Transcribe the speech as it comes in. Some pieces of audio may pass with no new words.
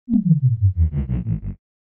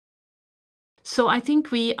So I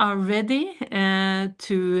think we are ready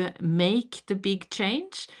to make the big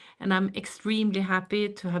change, and I'm extremely happy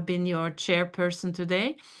to have been your chairperson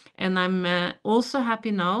today. And I'm also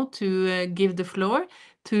happy now to give the floor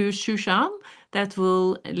to Shushan, that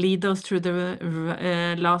will lead us through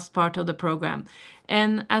the last part of the program.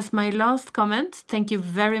 And as my last comment, thank you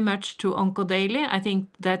very much to OncoDaily. I think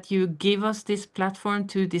that you give us this platform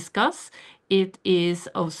to discuss. It is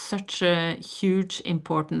of such a huge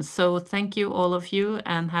importance. So thank you, all of you,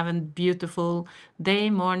 and have a beautiful day,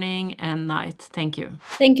 morning, and night. Thank you.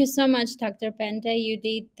 Thank you so much, Dr. Bende. You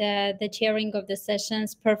did the chairing of the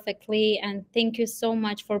sessions perfectly, and thank you so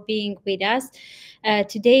much for being with us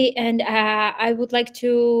today. And I would like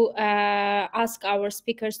to ask our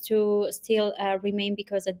speakers to still remain,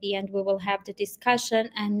 because at the end we will have the discussion.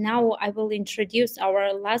 And now I will introduce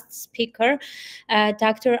our last speaker,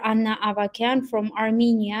 Dr. Anna Avagyan from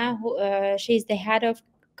Armenia. She is the head of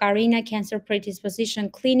Karina Cancer Predisposition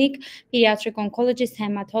Clinic, pediatric oncologist,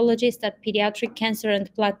 hematologist at Pediatric Cancer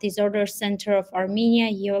and Blood Disorders Center of Armenia,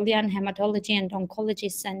 Yeolyan Hematology and Oncology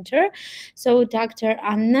Center. So, Dr.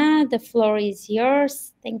 Anna, the floor is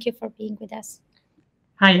yours. Thank you for being with us.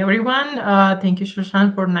 Hi, everyone. Thank you,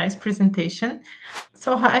 Shushan, for a nice presentation.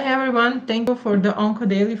 So, hi, everyone. Thank you for the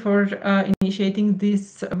OncoDaily for initiating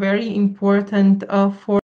this very important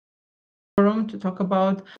forum to talk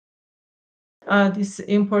about this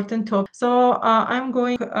important topic. So I'm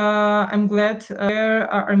glad to share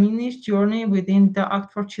Armenia's journey within the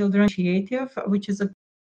ACT4Children initiative, which is a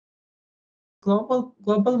global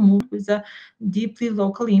movement with a deeply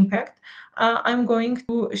local impact. I'm going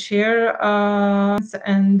to share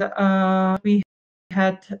and we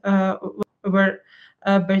had were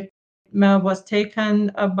was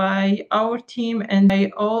taken by our team and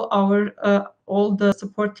by all the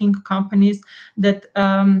supporting companies that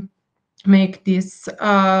make this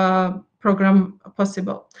program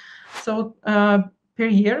possible. So per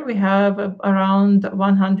year we have around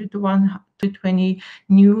 100 to 120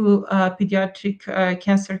 new pediatric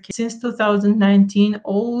cancer cases. Since 2019,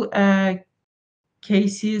 all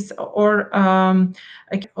cases or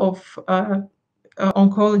of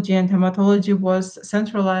oncology and hematology was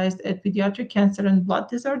centralized at pediatric cancer and blood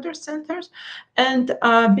disorder centers, and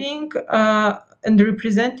being and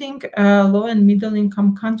representing a low and middle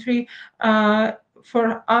income country,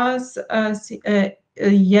 for us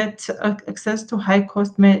yet access to high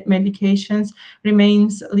cost medications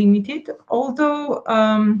remains limited, although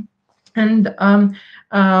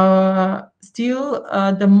still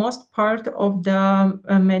the most part of the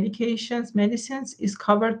medicines is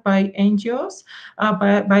covered by NGOs,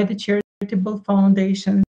 by the charitable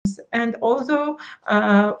foundations. And although,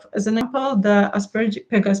 as an example, the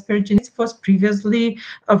pegasparginics was previously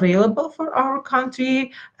available for our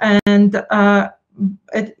country, and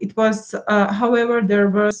it was, however, there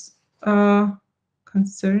was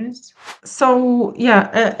concerns. So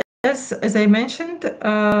yeah, as I mentioned,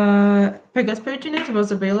 pegasparginics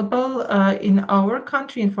was available in our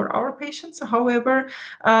country and for our patients. However,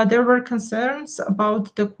 there were concerns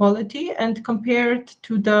about the quality, and compared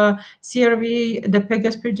to the CRVA, the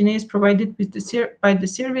pegasparginics provided with by the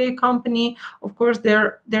CRVA company, of course,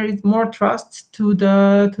 there is more trust to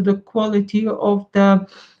the quality of the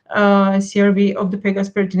CRV of the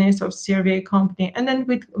pegasparginics of CRVA company. And then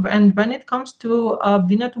when it comes to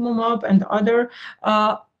blinatumomab and other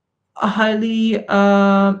highly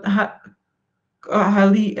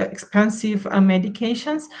expensive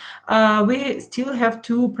medications, we still have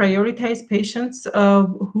to prioritize patients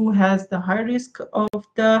who has the high risk of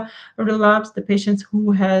the relapse, the patients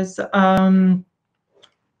who has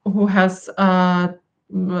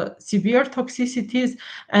severe toxicities,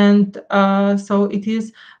 and so it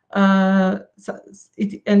is and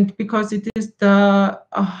because it is the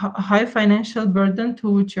high financial burden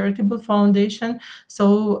to charitable foundation,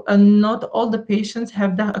 so not all the patients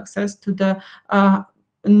have the access to the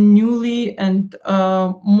newly and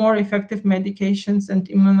more effective medications and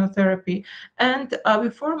immunotherapy. And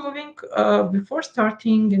before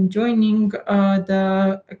starting and joining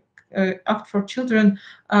the ACT4Children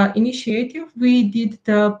initiative, we did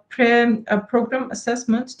the program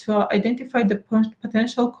assessment to identify the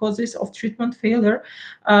potential causes of treatment failure,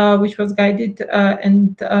 which was guided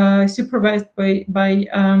and supervised by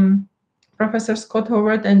Professor Scott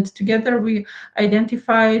Howard, and together we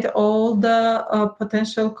identified all the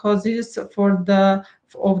potential causes of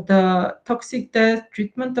the toxic death,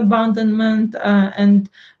 treatment abandonment, and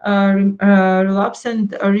relapse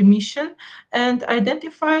and remission, and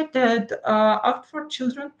identified that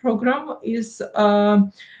ACT4Children program is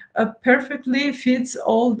perfectly fits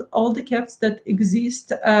all the gaps that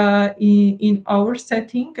exist in our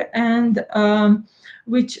setting, and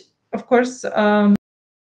which, of course,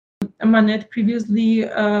 Manette previously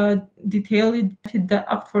detailed the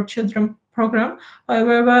ACT4Children program.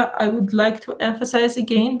 However, I would like to emphasize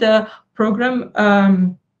again the program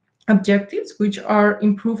objectives, which are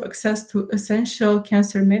improve access to essential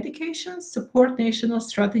cancer medications, support national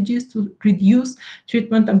strategies to reduce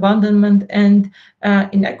treatment abandonment and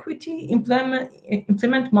inequity,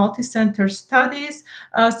 implement multi-center studies,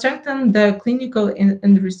 strengthen the clinical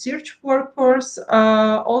and research workforce.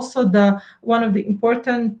 Also, one of the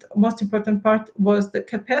most important part was the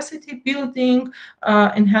capacity building,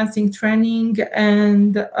 enhancing training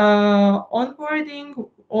and onboarding.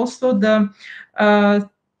 Also,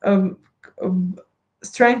 um,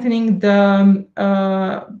 strengthening the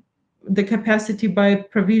capacity by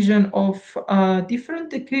provision of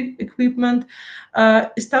different equipment,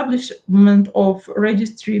 establishment of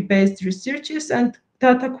registry-based researches and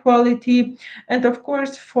data quality, and of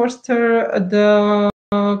course foster the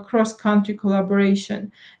cross-country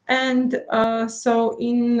collaboration. And so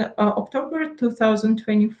in October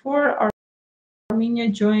 2024, Armenia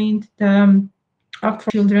joined the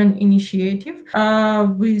ACT4Children initiative,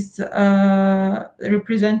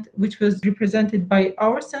 which was represented by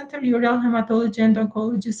our center, Yeolyan Hematology and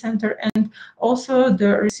Oncology Center, and also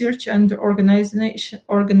the research and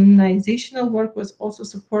organizational work was also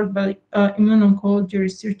supported by Immuno-Oncology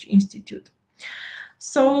Research Institute.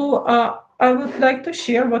 So I would like to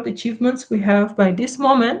share what achievements we have by this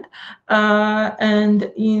moment.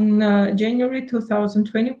 And in January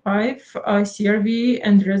 2025, CRV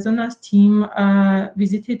and Resonance team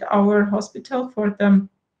visited our hospital for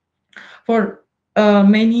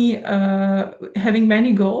having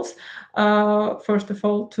many goals. First of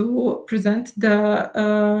all, to present the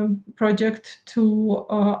project to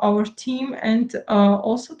our team, and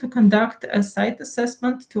also to conduct a site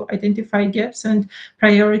assessment to identify gaps and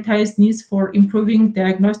prioritize needs for improving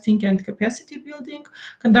diagnostic and capacity building,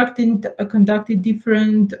 conducted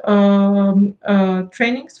different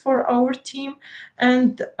trainings for our team,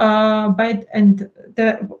 and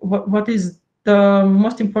what is the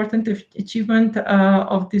most important achievement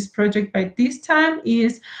of this project by this time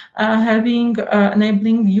is having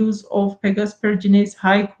enabling use of pegasparginase,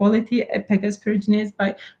 high quality pegasparginase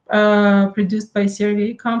produced by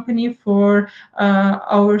CRV company for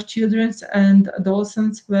our children and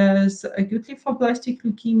adolescents with acute lymphoblastic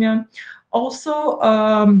leukemia. Also,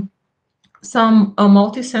 some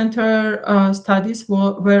multi-center studies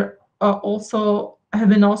were also have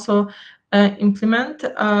been also implement.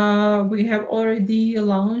 We have already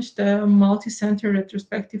launched a multi-center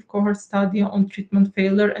retrospective cohort study on treatment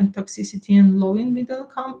failure and toxicity in low and middle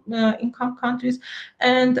income countries.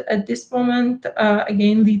 And at this moment,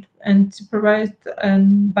 again, lead and supervised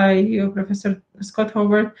by Professor Scott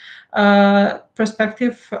Howard,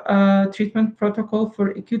 prospective treatment protocol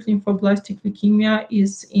for acute lymphoblastic leukemia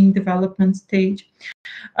is in development stage.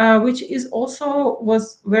 Which is also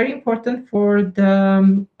was very important for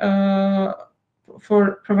the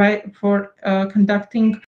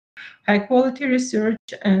conducting high quality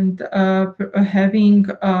research and having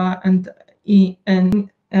an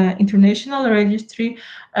international registry.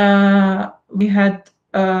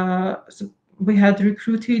 We had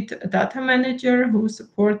recruited a data manager who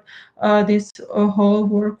support this whole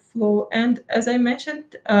workflow. And as I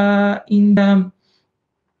mentioned in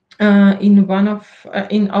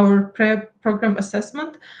our program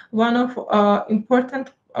assessment, one of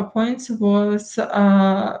important points was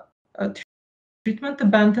treatment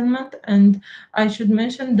abandonment, and I should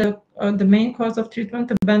mention that the main cause of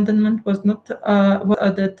treatment abandonment was not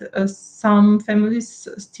that some families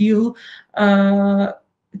still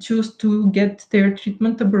choose to get their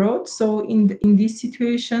treatment abroad. So in this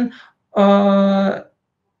situation,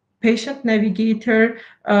 patient navigator,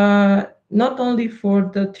 not only for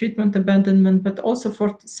the treatment abandonment, but also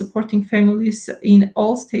for supporting families in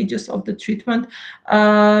all stages of the treatment,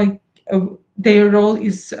 their role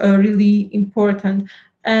is really important.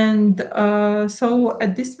 And so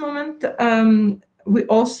at this moment, we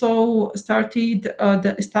also started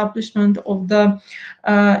the establishment of the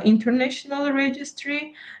international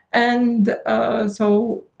registry. And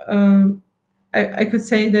so I could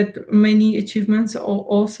say that many achievements,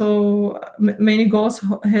 also many goals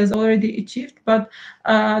has already achieved, but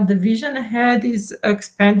the vision ahead is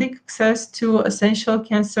expanding access to essential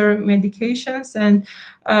cancer medications. And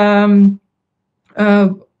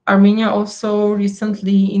Armenia also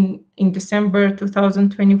recently in December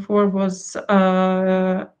 2024 was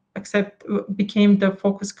became the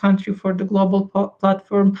focus country for the global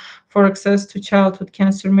platform for access to childhood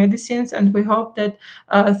cancer medicines. And we hope that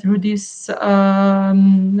through this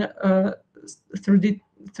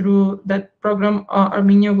through that program,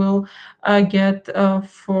 Armenia will get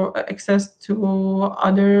for access to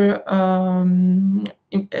other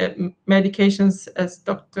medications, as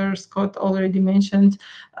Dr. Scott already mentioned.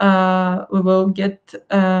 We will get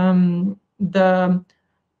the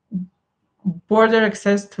border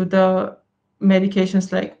access to the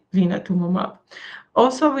medications like blinatumomab.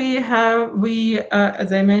 Also,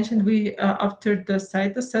 as I mentioned, after the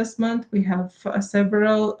site assessment, we have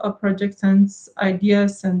several projects and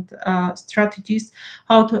ideas and strategies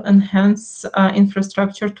how to enhance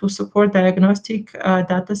infrastructure to support diagnostic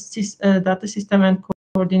data system and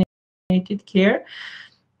coordinated care.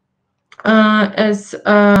 As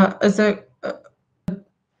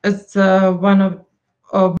one of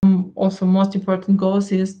also most important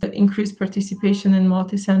goals is the increased participation in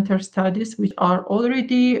multi-center studies, which are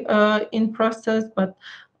already in process, but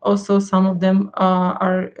also some of them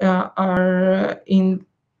are in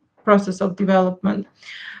process of development.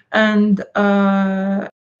 And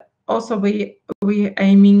also we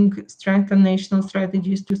aiming strengthen national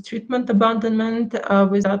strategies to treatment abandonment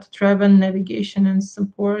without driven navigation and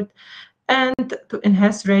support, and to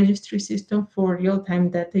enhance registry system for real-time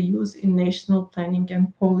data use in national planning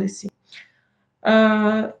and policy.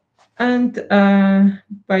 By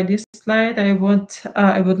this slide, I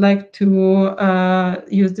would like to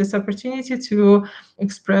use this opportunity to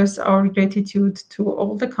express our gratitude to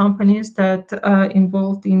all the companies that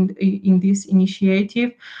involved in this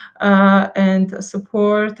initiative and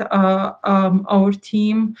support our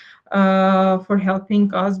team for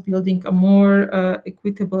helping us building a more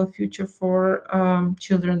equitable future for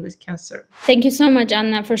children with cancer. Thank you so much,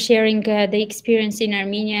 Anna, for sharing the experience in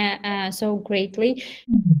Armenia so greatly.